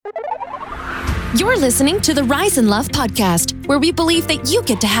You're listening to the Rise in Love podcast, where we believe that you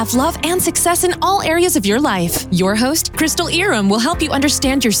get to have love and success in all areas of your life. Your host, Crystal Iram, will help you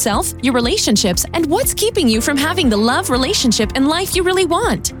understand yourself, your relationships, and what's keeping you from having the love, relationship, and life you really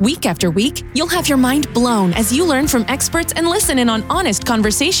want. Week after week, you'll have your mind blown as you learn from experts and listen in on honest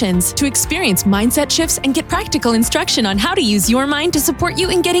conversations to experience mindset shifts and get practical instruction on how to use your mind to support you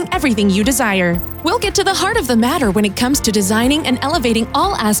in getting everything you desire. We'll get to the heart of the matter when it comes to designing and elevating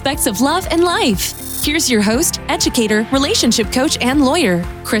all aspects of love and life. Here's your host, educator, relationship coach, and lawyer,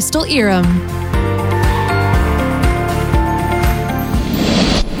 Crystal Iram.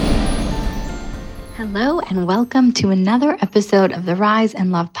 Hello, and welcome to another episode of the Rise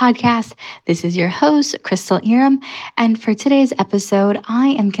and Love podcast. This is your host, Crystal Iram, and for today's episode,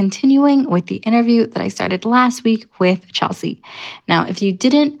 I am continuing with the interview that I started last week with Chelsea. Now, if you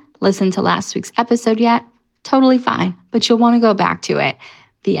didn't listen to last week's episode yet, totally fine, but you'll want to go back to it.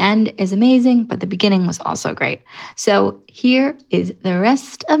 The end is amazing, but the beginning was also great. So here is the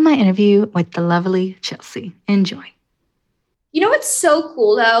rest of my interview with the lovely Chelsea. Enjoy. You know what's so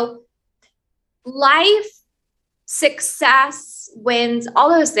cool though? Life, success, wins, all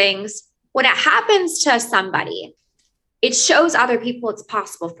those things, when it happens to somebody, it shows other people it's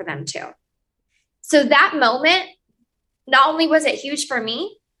possible for them too. So that moment, not only was it huge for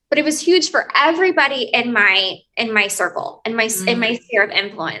me, but it was huge for everybody in my circle, in my sphere of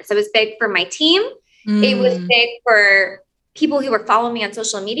influence. It was big for my team. It was big for people who were following me on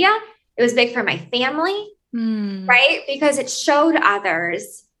social media. It was big for my family, right? Because it showed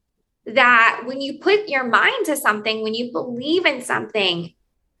others that when you put your mind to something, when you believe in something,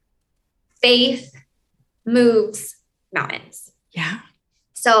 faith moves mountains. Yeah.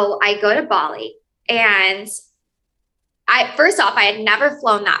 So I go to Bali, and first off, I had never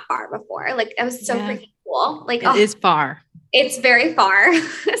flown that far before. Like, it was so freaking cool. Like, it is far. It's very far.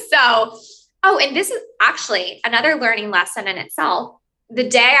 And this is actually another learning lesson in itself. The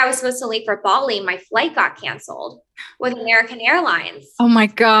day I was supposed to leave for Bali, my flight got canceled with American Airlines. Oh my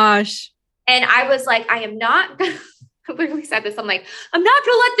gosh. And I was like, I am not going to, I literally said this. I'm like, I'm not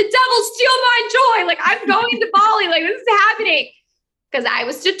going to let the devil steal my joy. Like, I'm going to Bali. Like, this is happening. Because I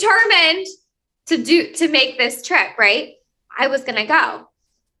was determined to make this trip, right? I was going to go.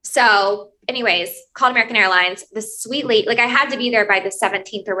 So anyways, called American Airlines, the sweet lady, like I had to be there by the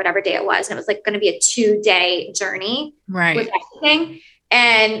 17th or whatever day it was. And it was like going to be a 2-day journey. Right. With everything.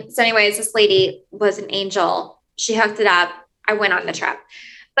 And so anyways, this lady was an angel. She hooked it up. I went on the trip.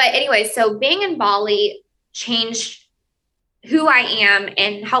 But anyway, so being in Bali changed who I am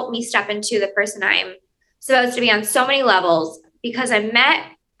and helped me step into the person I'm supposed to be on so many levels, because I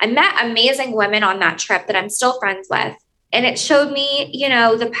met amazing women on that trip that I'm still friends with. And it showed me,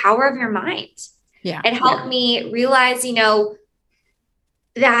 the power of your mind. Yeah. It helped me realize,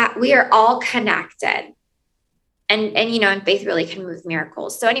 that we are all connected. And faith really can move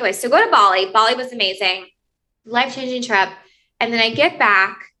miracles. So anyway, so go to Bali. Bali was amazing, life-changing trip. And then I get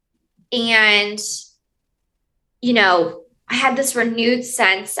back and, I had this renewed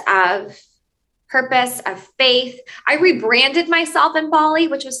sense of purpose, of faith. I rebranded myself in Bali,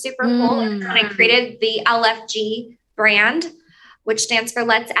 which was super cool. And I created the LFG brand, which stands for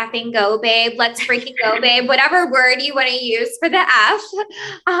Let's Effing Go, Babe. Let's freaking go, babe. Whatever word you want to use for the F,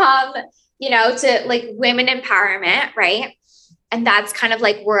 to like women empowerment, right? And that's kind of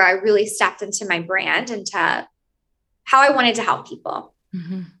like where I really stepped into my brand, into how I wanted to help people,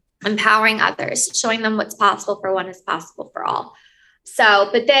 empowering others, showing them what's possible for one is possible for all. So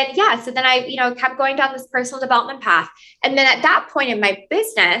then I, kept going down this personal development path. And then at that point in my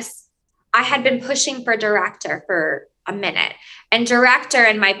business, I had been pushing for director for a minute, and director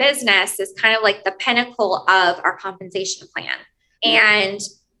in my business is kind of like the pinnacle of our compensation plan. And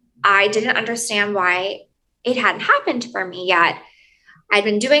I didn't understand why it hadn't happened for me yet. I'd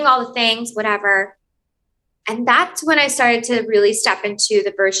been doing all the things, whatever. And that's when I started to really step into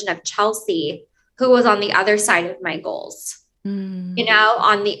the version of Chelsea, who was on the other side of my goals, on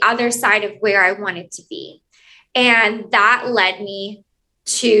the other side of where I wanted to be. And that led me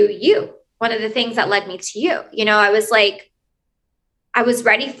to you. One of the things that led me to you, I was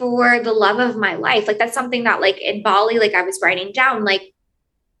ready for the love of my life. Like, that's something that like in Bali, like I was writing down, like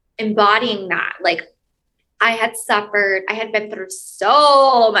embodying that. Like, I had been through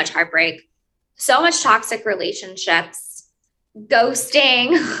so much heartbreak, so much toxic relationships,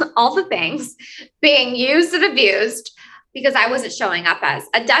 gnghosting, all the things, being used and abused because I wasn't showing up as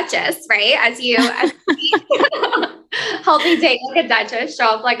a duchess, right? As help me date like a duchess,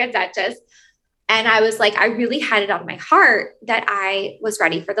 show up like a duchess. And I was like, I really had it on my heart that I was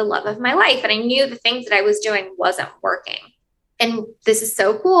ready for the love of my life. And I knew the things that I was doing wasn't working. And this is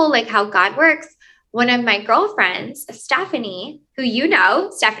so cool, like how God works. one of my girlfriends, Stephanie, who you know,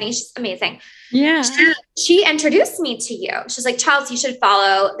 Stephanie, she's amazing. Yeah. She introduced me to you. She's like, Chelsea, you should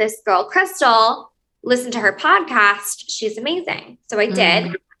follow this girl, Crystal. Listen to her podcast. She's amazing. So I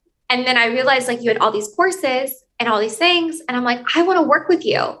did. And then I realized like you had all these courses and all these things. And I'm like, I want to work with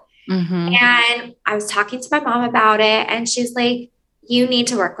you. And I was talking to my mom about it. And she's like, you need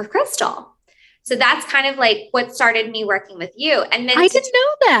to work with Crystal. So that's kind of like what started me working with you. And then I didn't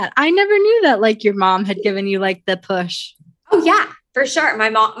know that. I never knew that like your mom had given you like the push. Oh yeah, for sure. My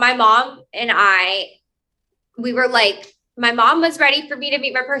mom and we were like, my mom was ready for me to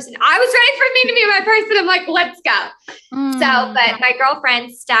meet my person. I was ready for me to meet my person. I'm like, let's go. So, but my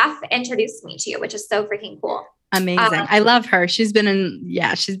girlfriend Steph introduced me to you, which is so freaking cool. Amazing. I love her. She's been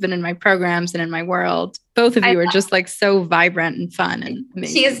in my programs and in my world. Both of you are just like so vibrant and fun and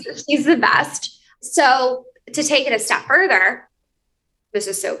amazing. She's the best. So to take it a step further, this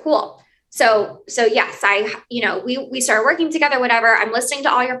is so cool. So yes, we started working together, whatever. I'm listening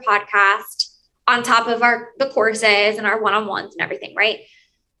to all your podcasts on top of the courses and our one-on-ones and everything. Right.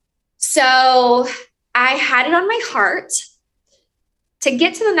 So I had it on my heart to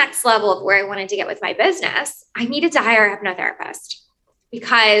get to the next level of where I wanted to get with my business. I needed to hire a hypnotherapist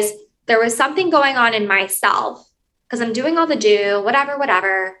because there was something going on in myself because I'm doing all the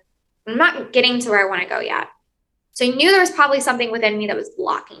whatever. I'm not getting to where I want to go yet. So I knew there was probably something within me that was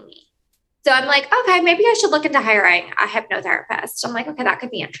blocking me. So I'm like, okay, maybe I should look into hiring a hypnotherapist. I'm like, okay, that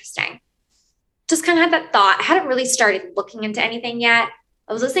could be interesting. Just kind of had that thought. I hadn't really started looking into anything yet.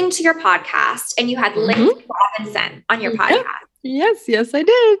 I was listening to your podcast and you had Lindsay Robinson on your podcast. Yes, I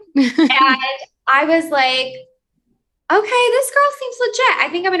did. And I was like, okay, this girl seems legit. I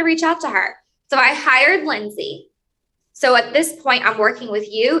think I'm going to reach out to her. So I hired Lindsay. So at this point, I'm working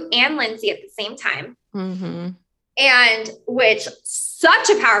with you and Lindsay at the same time. And which such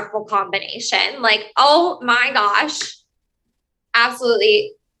a powerful combination. Like, oh my gosh,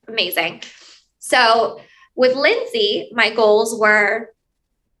 absolutely amazing. So with Lindsay, my goals were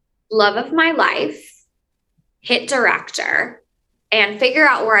love of my life, hit director, and figure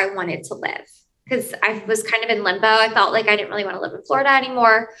out where I wanted to live. Because I was kind of in limbo. I felt like I didn't really want to live in Florida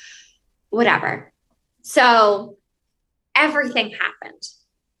anymore, whatever. So everything happened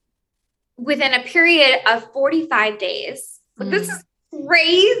within a period of 45 days. This is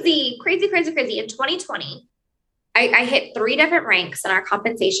crazy. In 2020, I hit 3 different ranks in our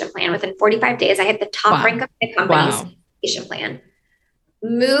compensation plan. Within 45 days, I hit the top rank of my company's compensation plan.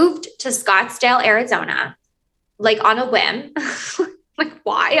 Moved to Scottsdale, Arizona, like on a whim. Like,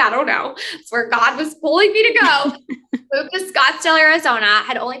 why? I don't know. It's where God was pulling me to go. Moved to Scottsdale, Arizona.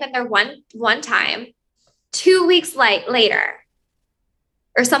 Had only been there one time. 2 weeks later,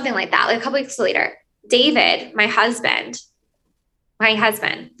 or something like that, like a couple weeks later, David, my husband,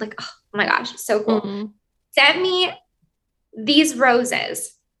 like, oh my gosh, so cool, sent me these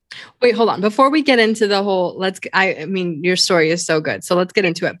roses. Wait, hold on. Before we get into the whole, I mean, your story is so good. So let's get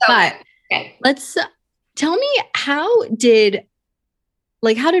into it. Let's tell me, how did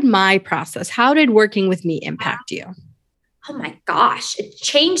my process, how did working with me impact you? Oh my gosh, it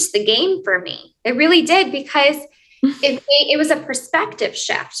changed the game for me. It really did, because it was a perspective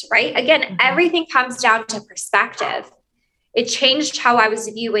shift, right? Again, everything comes down to perspective. It changed how I was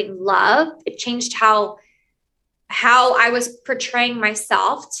viewing love. It changed how I was portraying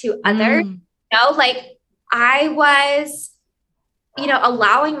myself to others. Like I was,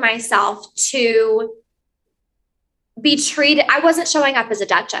 allowing myself to be treated. I wasn't showing up as a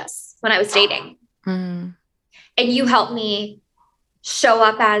duchess when I was dating. And you helped me show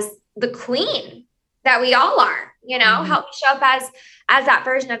up as the queen that we all are, help me show up as that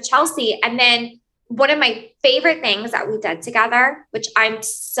version of Chelsea. And then one of my favorite things that we did together, which I'm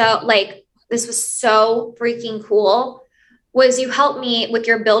so this was so freaking cool, was you helped me with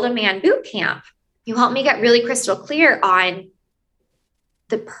your Build a Man boot camp. You helped me get really crystal clear on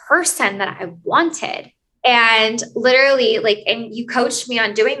the person that I wanted. And literally and you coached me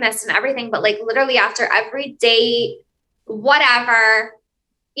on doing this and everything, but literally after every date, whatever,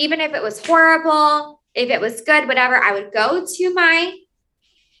 even if it was horrible, if it was good, whatever, I would go to my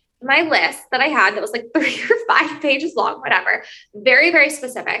list that I had that was 3 or 5 pages long, whatever, very, very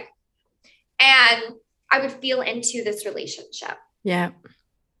specific. And I would feel into this relationship. Yeah.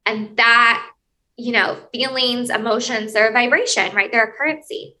 And that, feelings, emotions, they're a vibration, right? They're a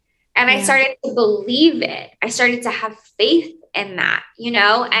currency. And I started to believe it. I started to have faith in that,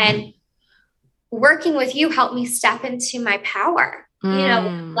 and working with you helped me step into my power,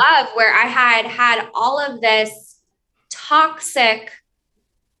 love, where I had all of this toxic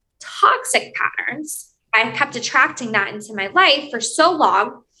patterns. I kept attracting that into my life for so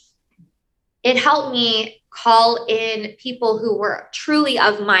long. it helped me call in people who were truly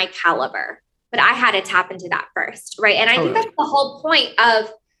of my caliber. But I had to tap into that first, right? And I think that's the whole point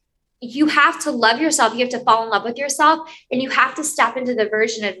of, you have to love yourself. You have to fall in love with yourself, and you have to step into the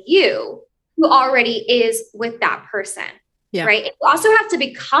version of you who already is with that person. Yeah. Right. And you also have to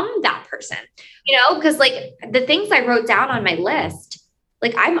become that person, because like the things I wrote down on my list,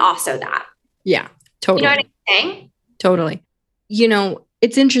 like I'm also that. Yeah, totally. You know what I'm saying? Totally.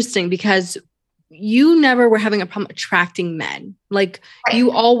 It's interesting because you never were having a problem attracting men. Like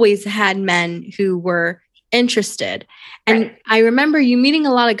you always had men who were interested. And I remember you meeting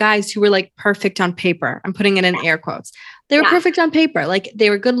a lot of guys who were like perfect on paper. I'm putting it in air quotes. They were perfect on paper. Like they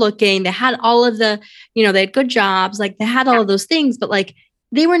were good looking. They had all of the, they had good jobs. Like they had all of those things, but like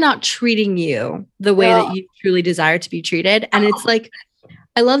they were not treating you the way that you truly desire to be treated. And it's like,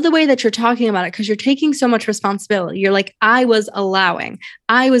 I love the way that you're talking about it because you're taking so much responsibility. You're like, I was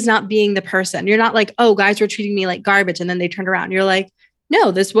not being the person. You're not like, oh, guys were treating me like garbage and then they turned around. You're like,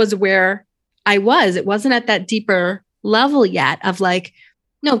 no, this was where I was. It wasn't at that deeper level yet of like,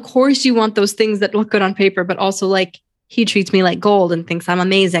 no, of course you want those things that look good on paper, but also like he treats me like gold and thinks I'm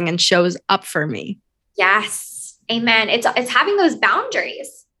amazing and shows up for me. Yes. Amen. It's having those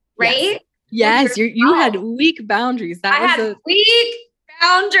boundaries, right? Yes. You had weak boundaries. I had weak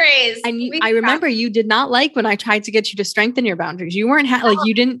boundaries. And I remember you did not like when I tried to get you to strengthen your boundaries. You weren't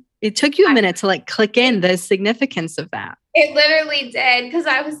you didn't, it took you a minute to like click in the significance of that. It literally did. Cause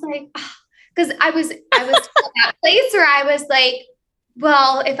I was like, because I was in that place where I was like,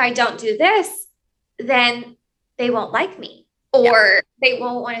 well, if I don't do this, then they won't like me or they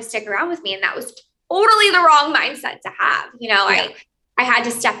won't want to stick around with me. And that was totally the wrong mindset to have. I had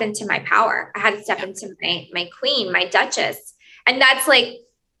to step into my power. I had to step into my queen, my duchess. And that's like,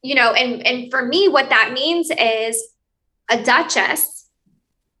 and for me, what that means is a duchess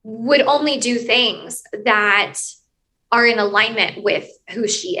would only do things that are in alignment with who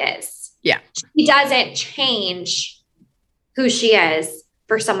she is. Yeah. She doesn't change who she is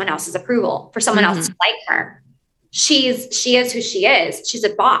for someone else's approval, for someone else to like her. She is who she is. She's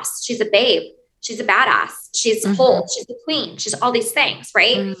a boss. She's a babe. She's a badass. She's whole. She's a queen. She's all these things.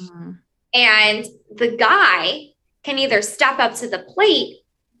 Right. And the guy can either step up to the plate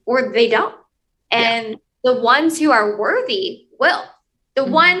or they don't. And the ones who are worthy will. The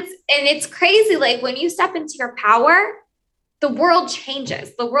ones, and it's crazy. Like when you step into your power, the world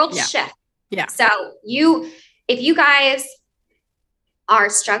changes. The world shifts. Yeah. So if you guys are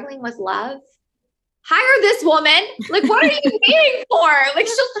struggling with love, hire this woman. Like, what are you waiting for? Like,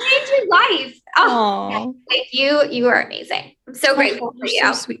 she'll change your life. Oh, like you are amazing. I'm so grateful for you.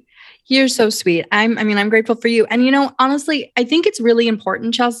 So sweet. You're so sweet. I'm grateful for you. And, honestly, I think it's really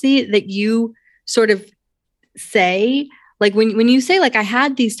important, Chelsea, that you sort of say, like, when you say, like, I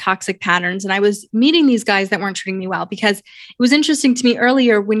had these toxic patterns and I was meeting these guys that weren't treating me well, because it was interesting to me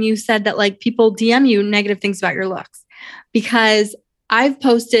earlier when you said that, like, people DM you negative things about your looks, because I've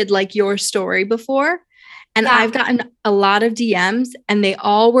posted like your story before and I've gotten a lot of DMs and they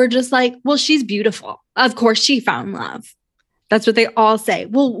all were just like, well, she's beautiful. Of course she found love. That's what they all say.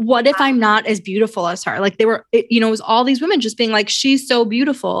 Well, what if I'm not as beautiful as her? Like it was all these women just being like, she's so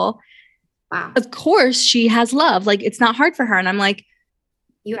beautiful. Wow. Of course she has love. Like it's not hard for her. And I'm like,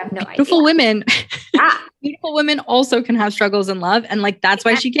 you have no beautiful idea. Women. Beautiful women also can have struggles in love. And like, that's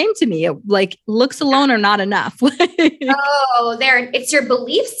why she came to me. Like looks alone are not enough. It's your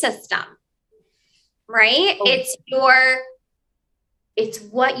belief system, right? Oh. It's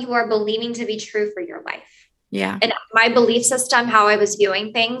what you are believing to be true for your life. Yeah. And my belief system, how I was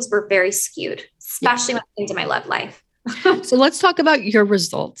viewing things were very skewed, especially when it came to my love life. So let's talk about your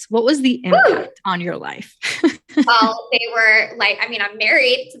results. What was the impact on your life? Well, they were like, I'm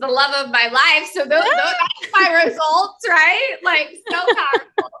married to the love of my life. So that's my results, right? Like so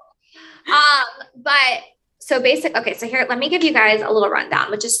powerful. But so basic. Okay. So here, let me give you guys a little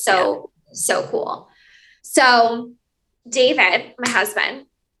rundown, which is so cool. So David, my husband,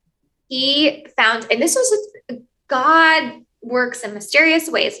 he found, and this was God works in mysterious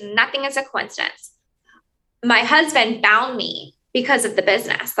ways. Nothing is a coincidence. My husband found me because of the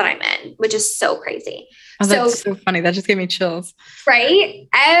business that I'm in, which is so crazy. Oh, that's so funny. That just gave me chills. Right?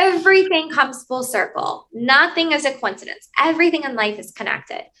 Everything comes full circle. Nothing is a coincidence. Everything in life is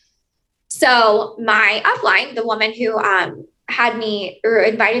connected. So my upline, the woman who had me or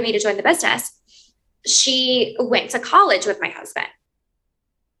invited me to join the business, she went to college with my husband.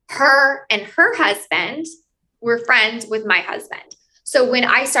 Her and her husband were friends with my husband. So when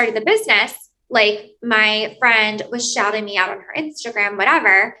I started the business, like my friend was shouting me out on her Instagram,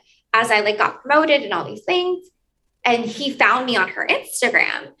 whatever, as I like got promoted and all these things. And he found me on her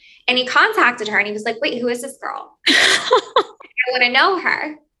Instagram and he contacted her and he was like, wait, who is this girl? I want to know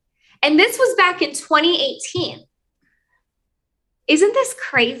her. And this was back in 2018. Isn't this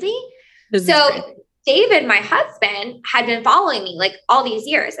crazy? So David, my husband, had been following me like all these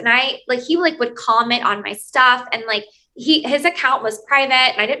years. And he would comment on my stuff and like his account was private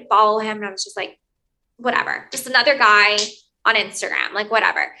and I didn't follow him. And I was just like, whatever, just another guy on Instagram, like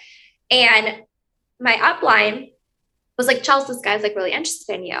whatever. And my upline was like, Chelsea, this guy's like really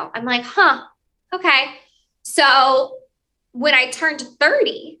interested in you. I'm like, huh, okay. So when I turned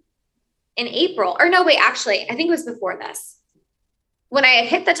 30 in April, or no, wait, actually, I think it was before this. When I had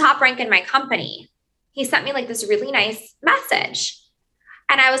hit the top rank in my company, he sent me like this really nice message.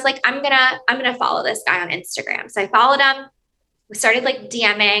 And I was like, I'm gonna follow this guy on Instagram. So I followed him. We started like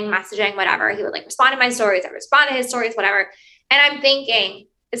DMing, messaging, whatever. He would like respond to my stories. I respond to his stories, whatever. And I'm thinking,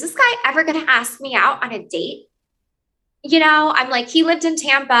 is this guy ever gonna ask me out on a date? I'm like, he lived in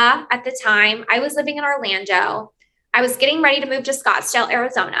Tampa at the time. I was living in Orlando. I was getting ready to move to Scottsdale,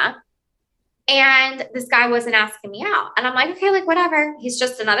 Arizona. And this guy wasn't asking me out. And I'm like, okay, like whatever. He's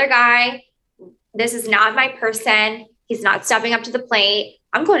just another guy. This is not my person. He's not stepping up to the plate.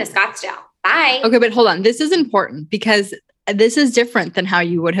 I'm going to Scottsdale. Bye. Okay, but hold on. This is important because this is different than how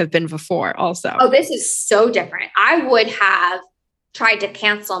you would have been before also. Oh, this is so different. I would have tried to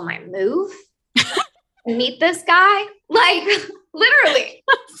cancel my move and meet this guy. Like literally,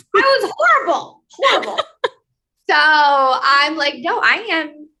 I was horrible. So I'm like, no,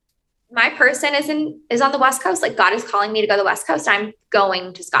 my person is on the West Coast. Like God is calling me to go to the West Coast. I'm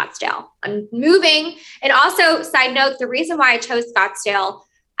going to Scottsdale. I'm moving. And also, side note, the reason why I chose Scottsdale,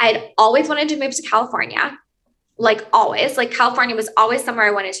 I'd always wanted to move to California. Like always. Like California was always somewhere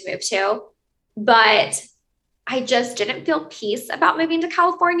I wanted to move to. But I just didn't feel peace about moving to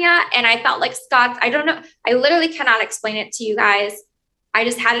California. And I felt like I don't know. I literally cannot explain it to you guys. I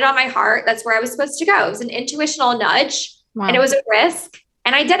just had it on my heart. That's where I was supposed to go. It was an intuitional nudge. Wow. And it was a risk.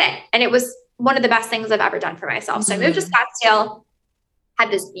 And I did it. And it was one of the best things I've ever done for myself. So I moved to Scottsdale,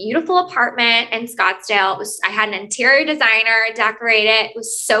 had this beautiful apartment in Scottsdale. I had an interior designer decorate it. It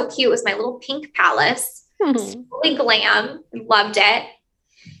was so cute. It was my little pink palace. It was really glam. Loved it.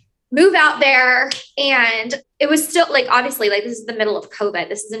 Move out there. And it was still like, obviously, like this is the middle of COVID.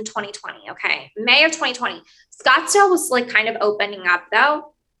 This is in 2020. Okay. May of 2020. Scottsdale was like kind of opening up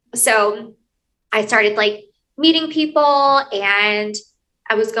though. So I started like meeting people and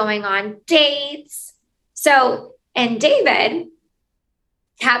I was going on dates. So, and David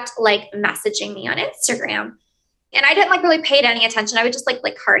kept like messaging me on Instagram and I didn't like really pay any attention. I would just like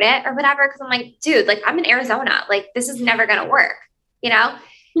heart it or whatever. Cause I'm like, dude, like I'm in Arizona. Like this is never going to work,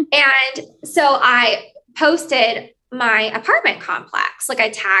 And so I posted my apartment complex. Like I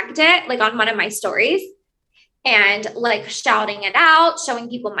tagged it like on one of my stories and like shouting it out, showing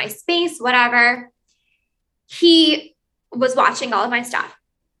people my space, whatever. He was watching all of my stuff.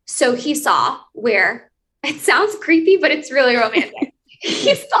 So he saw where it sounds creepy, but it's really romantic.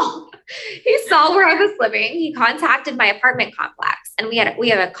 He saw where I was living. He contacted my apartment complex and we had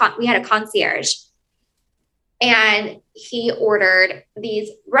a concierge and he ordered these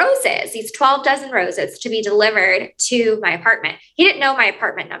roses, these 12 dozen roses to be delivered to my apartment. He didn't know my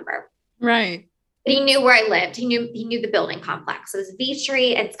apartment number. Right. But he knew where I lived. He knew the building complex. It was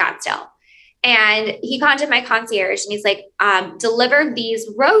Beechtree and Scottsdale. And he contacted my concierge and he's like, deliver these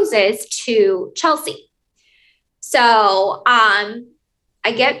roses to Chelsea. So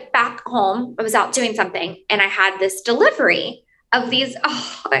I get back home. I was out doing something and I had this delivery of these,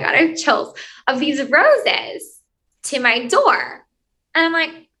 oh my God, I have chills, of these roses to my door. And I'm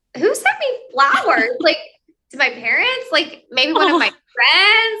like, who sent me flowers? Like to my parents, like maybe one of my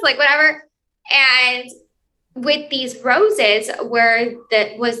friends, like whatever. And with these roses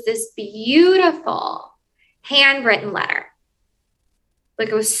was this beautiful handwritten letter. Like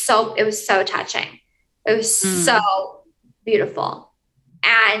it was so touching. It was so beautiful.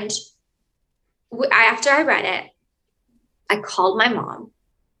 And after I read it, I called my mom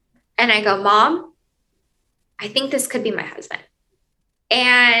and I go, Mom, I think this could be my husband.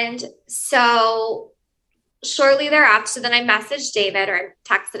 And so shortly thereafter, so then I messaged David or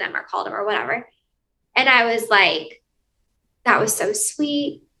texted him or called him or whatever. And I was like, that was so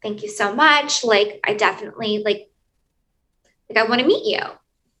sweet. Thank you so much. Like, I definitely I want to meet you.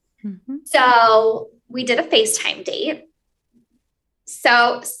 Mm-hmm. So we did a FaceTime date.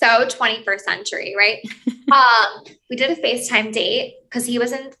 So 21st century, right? We did a FaceTime date because he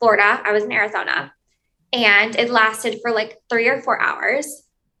was in Florida. I was in Arizona. And it lasted for like 3 or 4 hours.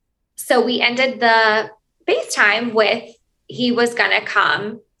 So we ended the FaceTime with, he was going to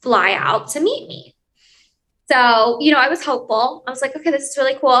come fly out to meet me. So, I was hopeful. I was like, okay, this is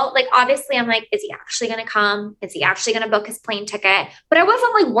really cool. Like, obviously I'm like, is he actually going to come? Is he actually going to book his plane ticket? But I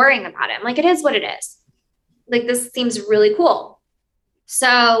wasn't like worrying about it. I'm like, it is what it is. Like, this seems really cool.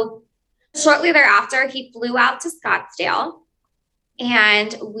 So shortly thereafter, he flew out to Scottsdale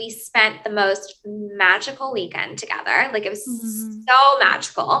and we spent the most magical weekend together. Like, it was so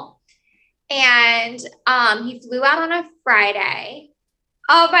magical. And he flew out on a Friday.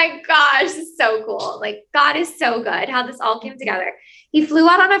 Oh my gosh, this is so cool. Like, God is so good how this all came together. He flew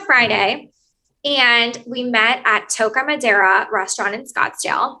out on a Friday and we met at Toca Madera restaurant in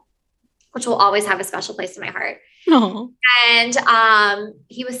Scottsdale, which will always have a special place in my heart. Oh. And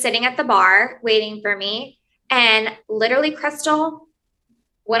he was sitting at the bar waiting for me. And literally, Crystal,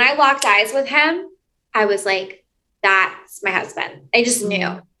 when I locked eyes with him, I was like, that's my husband. I just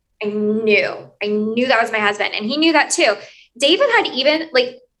knew. I knew that was my husband. And he knew that too. David had even,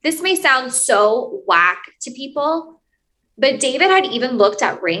 like, this may sound so whack to people, but David had even looked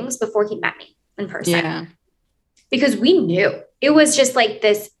at rings before he met me in person. Yeah. Because we knew. It was just like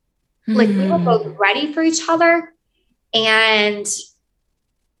this, like, we were both ready for each other. And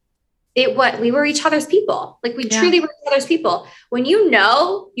we were each other's people. Like, we truly were each other's people. When you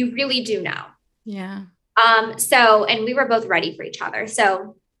know, you really do know. Yeah. And we were both ready for each other.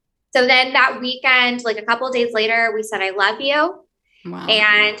 So then that weekend, like a couple of days later, we said, I love you. Wow.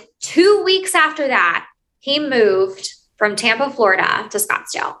 And 2 weeks after that, he moved from Tampa, Florida to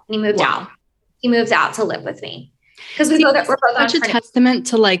Scottsdale. And he moved out. He moved out to live with me. Because we're both such a testament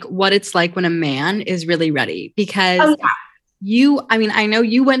to like what it's like when a man is really ready. Because I know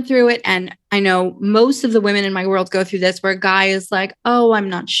you went through it, and I know most of the women in my world go through this, where a guy is like, oh, I'm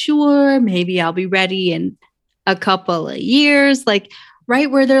not sure. Maybe I'll be ready in a couple of years. Like, right.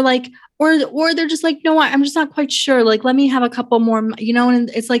 Where they're like, or they're just like, no, I'm just not quite sure. Like, let me have a couple more, and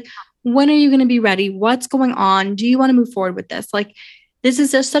it's like, when are you going to be ready? What's going on? Do you want to move forward with this? Like, this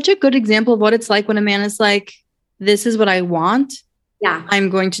is just such a good example of what it's like when a man is like, this is what I want. Yeah. I'm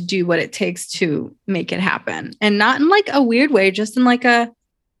going to do what it takes to make it happen. And not in like a weird way, just in like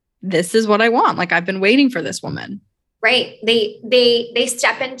this is what I want. Like, I've been waiting for this woman. Right. They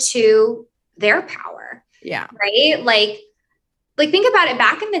step into their power. Yeah. Right. Like think about it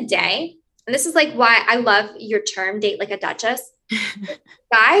back in the day. And this is like why I love your term, date like a duchess.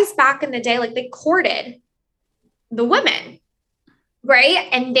 Guys back in the day, like, they courted the women. Right.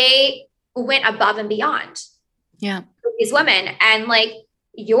 And they went above and beyond. Yeah. For these women. And like,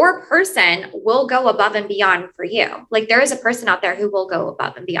 your person will go above and beyond for you. Like, there is a person out there who will go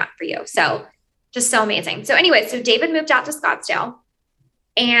above and beyond for you. So just so amazing. So anyway, so David moved out to Scottsdale,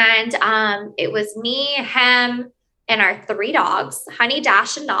 and it was me, him, and our 3 dogs, Honey,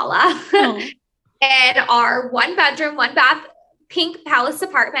 Dash, and Nala, and our 1-bedroom, 1-bath pink palace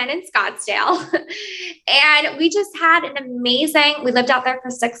apartment in Scottsdale. And we just had we lived out there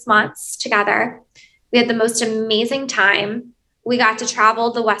for 6 months together. We had the most amazing time. We got to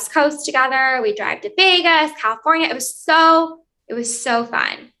travel the West Coast together. We drive to Vegas, California. It was so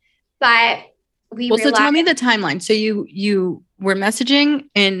fun. But so tell me the timeline. So you were messaging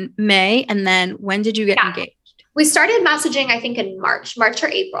in May, and then when did you get engaged? We started messaging, I think, in March or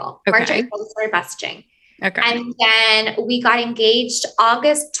April. Okay. March or April, we started messaging. Okay. And then we got engaged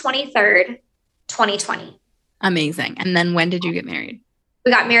August 23rd, 2020. Amazing. And then when did you get married?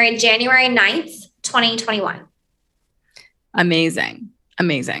 We got married January 9th, 2021.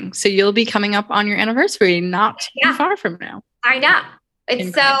 Amazing. So you'll be coming up on your anniversary not too far from now. I know.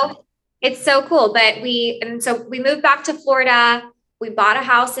 It's so cool. But we moved back to Florida. We bought a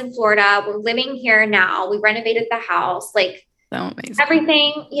house in Florida. We're living here now. We renovated the house. Like, so amazing.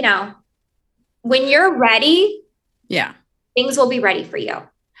 Everything, when you're ready, things will be ready for you.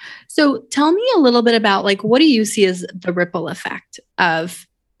 So tell me a little bit about, like, what do you see as the ripple effect of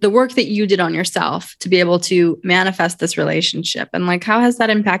the work that you did on yourself to be able to manifest this relationship? And like, how has that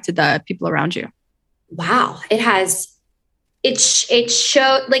impacted the people around you? Wow. It has. It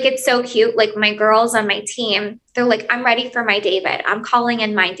showed, like, it's so cute. Like, my girls on my team, they're like, I'm ready for my David. I'm calling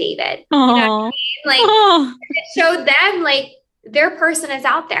in my David. You know what I mean? Like, it showed them, like, their person is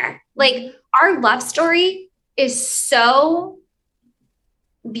out there. Like, our love story is so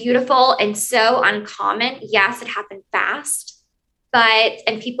beautiful and so uncommon. Yes, it happened fast,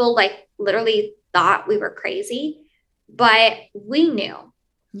 and people like literally thought we were crazy, but we knew.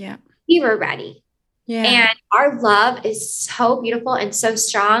 Yeah. We were ready. Yeah. And our love is so beautiful and so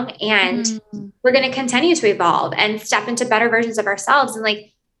strong. And we're going to continue to evolve and step into better versions of ourselves. And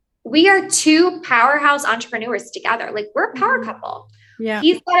like, we are 2 powerhouse entrepreneurs together. Like, we're a power couple. Yeah.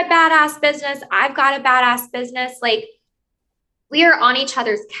 He's got a badass business. I've got a badass business. Like, we are on each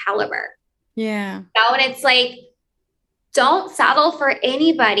other's caliber. Yeah. And it's like, don't settle for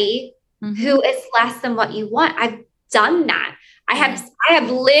anybody who is less than what you want. I've done that. I have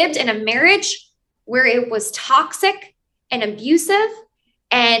lived in a marriage where it was toxic and abusive,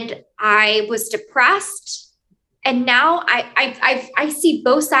 and I was depressed. And now I see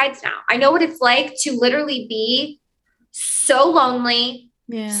both sides now. I know what it's like to literally be so lonely,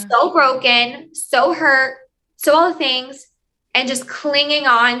 so broken, so hurt, so all the things, and just clinging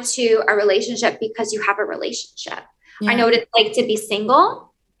on to a relationship because you have a relationship. I know what it's like to be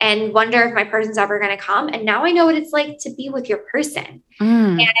single and wonder if my person's ever going to come. And now I know what it's like to be with your person.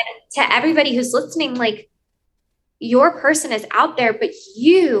 And to everybody who's listening, like, your person is out there, but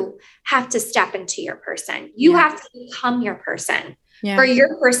you have to step into your person. You have to become your person for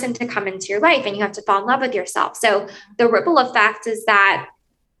your person to come into your life, and you have to fall in love with yourself. So the ripple effect is that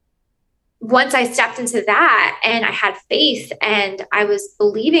once I stepped into that and I had faith and I was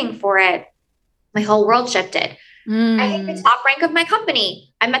believing for it, my whole world shifted. I hit the top rank of my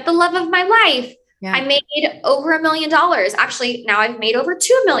company. I met the love of my life. I made over $1 million. Actually, now I've made over $2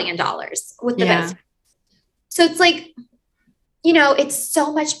 million with the business. So it's like, it's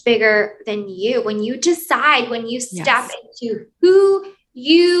so much bigger than you. When you decide, when you step into who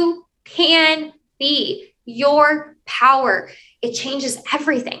you can be, your power, it changes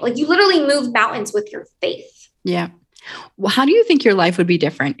everything. Like, you literally move mountains with your faith. Yeah. Well, how do you think your life would be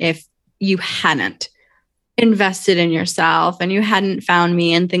different if you hadn't invested in yourself and you hadn't found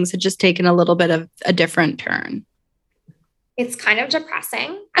me and things had just taken a little bit of a different turn? It's kind of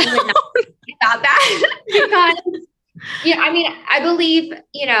depressing. I would not think about that because, I believe,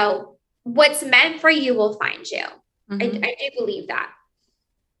 what's meant for you will find you. I do believe that.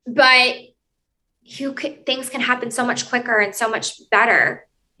 But things can happen so much quicker and so much better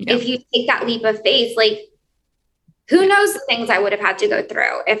if you take that leap of faith. Like, who knows the things I would have had to go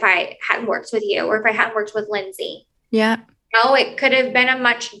through if I hadn't worked with you or if I hadn't worked with Lindsay. Yeah. It could have been a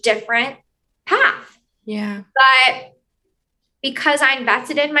much different path. Yeah. But because I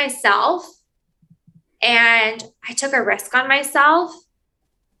invested in myself and I took a risk on myself,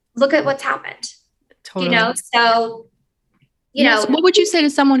 look at what's happened. Totally. So what would you say to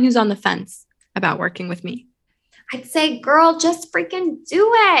someone who's on the fence about working with me? I'd say, girl, just freaking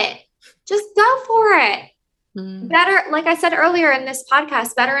do it. Just go for it. Better, like I said earlier in this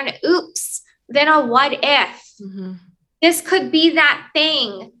podcast, better an oops than a what if. This could be that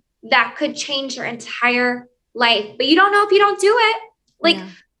thing that could change your entire life, but you don't know if you don't do it. Like,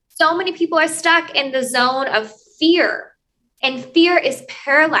 so many people are stuck in the zone of fear, and fear is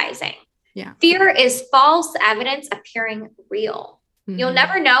paralyzing. Fear is false evidence appearing real. You'll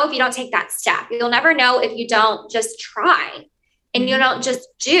never know if you don't take that step. You'll never know if you don't just try and you don't just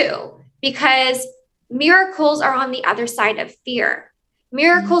do, because miracles are on the other side of fear.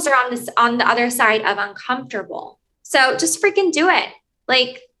 Miracles are on the other side of uncomfortable. So just freaking do it.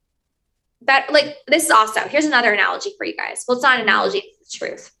 This is also, here's another analogy for you guys. Well, it's not an analogy, it's the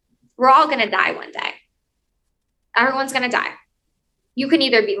truth. We're all going to die one day. Everyone's going to die. You can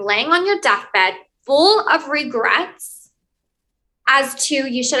either be laying on your deathbed full of regrets as to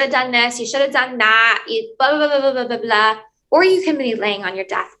you should have done this, you should have done that, blah, blah, blah, blah, blah, blah, blah. Or you can be laying on your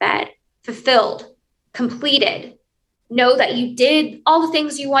deathbed, fulfilled, completed. Know that you did all the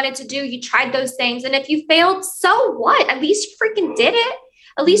things you wanted to do. You tried those things. And if you failed, so what? At least you freaking did it.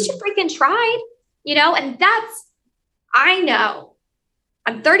 At least you freaking tried, and I know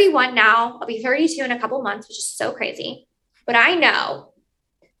I'm 31 now. I'll be 32 in a couple months, which is so crazy. But I know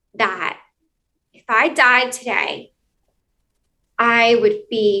that if I died today, I would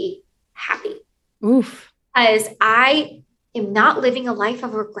be happy. Oof. Because I am not living a life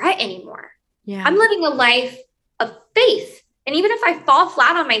of regret anymore. Yeah. I'm living a life of faith. And even if I fall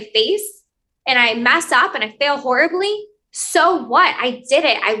flat on my face and I mess up and I fail horribly, so what? I did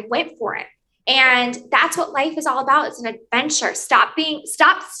it. I went for it. And that's what life is all about. It's an adventure. Stop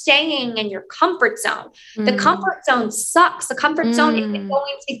staying in your comfort zone. The comfort zone sucks. The comfort zone isn't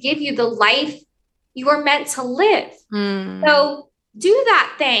going to give you the life you are meant to live. So do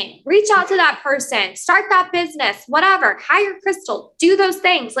that thing. Reach out to that person. Start that business, whatever. Hire Crystal. Do those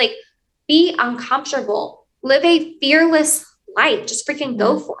things. Be uncomfortable. Live a fearless life. Just freaking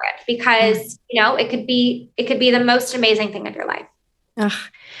go for it, because it could be the most amazing thing of your life. Ugh,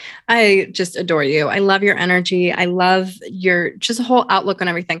 I just adore you. I love your energy. I love your just whole outlook on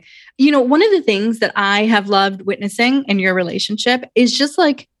everything. One of the things that I have loved witnessing in your relationship is just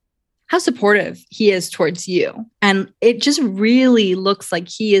how supportive he is towards you. And it just really looks like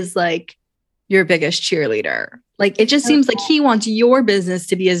he is your biggest cheerleader. It just seems like he wants your business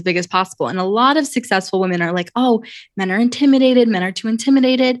to be as big as possible. And a lot of successful women are oh, men are intimidated. Men are too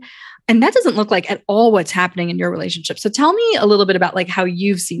intimidated. And that doesn't look like at all what's happening in your relationship. So tell me a little bit about like how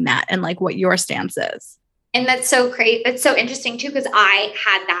you've seen that and like what your stance is. And that's so great. That's so interesting too, because I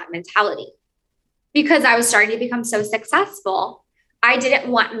had that mentality because I was starting to become so successful. I didn't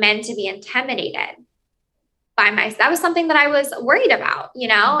want men to be intimidated by myself. That was something that I was worried about,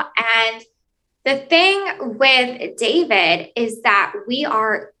 And the thing with David is that we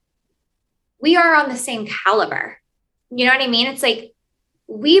are on the same caliber. You know what I mean? It's like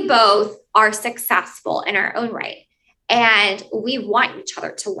we both are successful in our own right. And we want each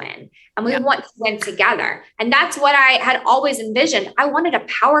other to win, and we want to win together. And that's what I had always envisioned. I wanted a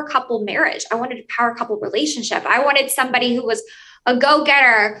power couple marriage. I wanted a power couple relationship. I wanted somebody who was a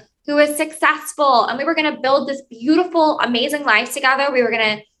go-getter, who was successful. And we were going to build this beautiful, amazing life together. We were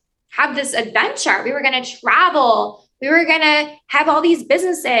going to have this adventure. We were going to travel. We were going to have all these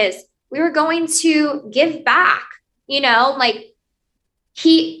businesses. We were going to give back,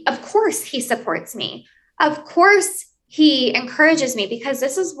 of course he supports me. Of course he encourages me because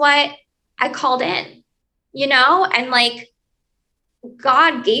this is what I called in, and like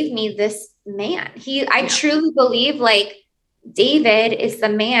God gave me this man. I truly believe like David is the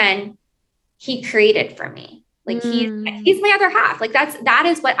man he created for me. Like he's my other half. Like that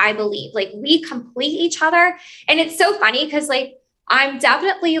is what I believe. Like we complete each other. And it's so funny because like I'm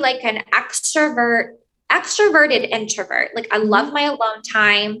definitely like an extroverted introvert. Like I love my alone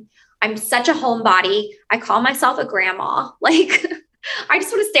time. I'm such a homebody. I call myself a grandma. Like I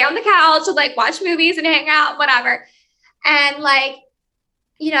just want to stay on the couch and like watch movies and hang out, whatever. And like,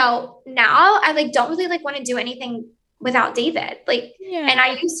 now I like don't really like want to do anything without David. Like, and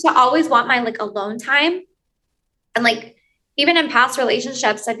I used to always want my like alone time. And like, even in past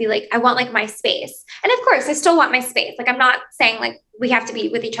relationships, I'd be like, I want like my space. And of course I still want my space. Like, I'm not saying like we have to be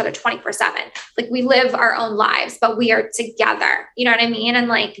with each other 24/7. Like we live our own lives, but we are together. You know what I mean? And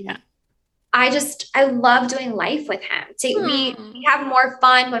like, I love doing life with him. We have more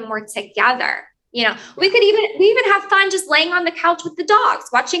fun when we're together. We even have fun just laying on the couch with the dogs,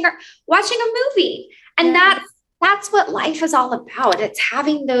 watching a movie. And that's what life is all about. It's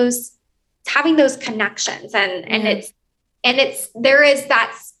having those connections and there is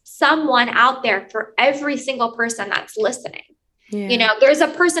that someone out there for every single person that's listening. There's a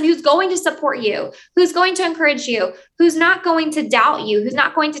person who's going to support you, who's going to encourage you, who's not going to doubt you, who's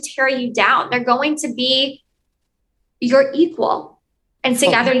not going to tear you down. They're going to be your equal. And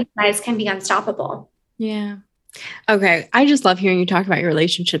together you guys can be unstoppable. Yeah. Okay. I just love hearing you talk about your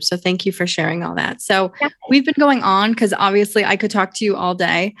relationship. So thank you for sharing all that. So we've been going on because obviously I could talk to you all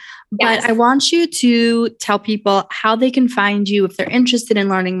day, but I want you to tell people how they can find you if they're interested in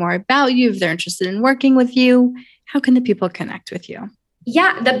learning more about you, if they're interested in working with you. How can the people connect with you?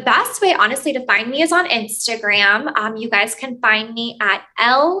 Yeah, the best way, honestly, to find me is on Instagram. You guys can find me at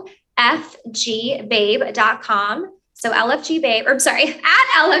lfgbabe.com. So LFGbabe, or sorry, at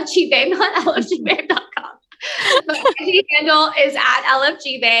LFGbabe, not LFGbabe.com. My IG handle is at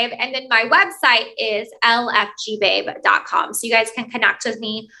LFGbabe. And then my website is lfgbabe.com. So you guys can connect with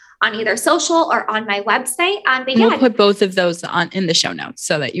me on either social or on my website. We'll put both of those in the show notes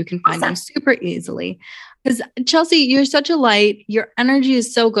so that you can find them super easily. Because Chelsea, you're such a light. Your energy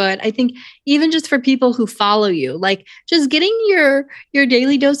is so good. I think even just for people who follow you, like just getting your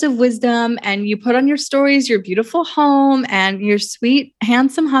daily dose of wisdom, and you put on your stories, your beautiful home and your sweet,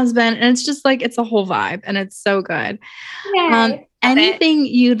 handsome husband. And it's just like, it's a whole vibe and it's so good. Anything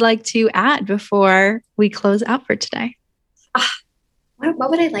you'd like to add before we close out for today?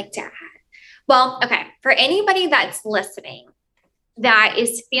 What would I like to add? Well, okay. For anybody that's listening that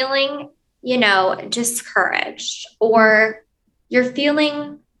is feeling discouraged, or you're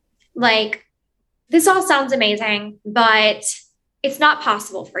feeling like this all sounds amazing, but it's not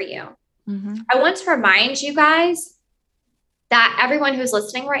possible for you. I want to remind you guys that everyone who's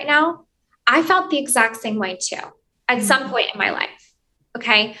listening right now, I felt the exact same way too at some point in my life.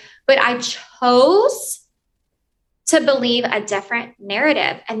 Okay. But I chose to believe a different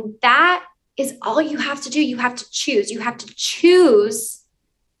narrative. And that is all you have to do. You have to choose. You have to choose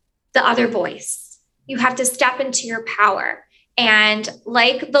the other voice. You have to step into your power. And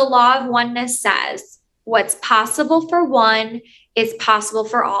like the law of oneness says, what's possible for one is possible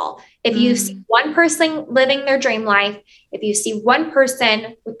for all. If you see one person living their dream life, if you see one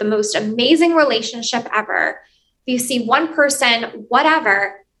person with the most amazing relationship ever, if you see one person,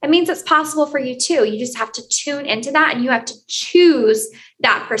 whatever, it means it's possible for you too. You just have to tune into that, and you have to choose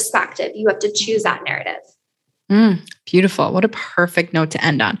that perspective. You have to choose that narrative. Beautiful. What a perfect note to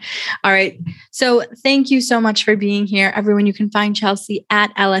end on. All right. So thank you so much for being here. Everyone, you can find Chelsea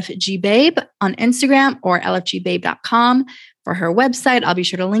at LFGbabe on Instagram or lfgbabe.com for her website. I'll be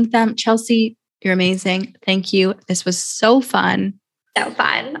sure to link them. Chelsea, you're amazing. Thank you. This was so fun. So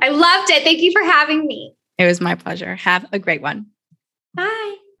fun. I loved it. Thank you for having me. It was my pleasure. Have a great one.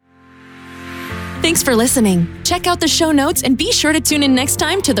 Bye. Thanks for listening. Check out the show notes and be sure to tune in next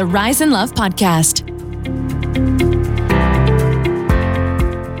time to the Rise in Love podcast.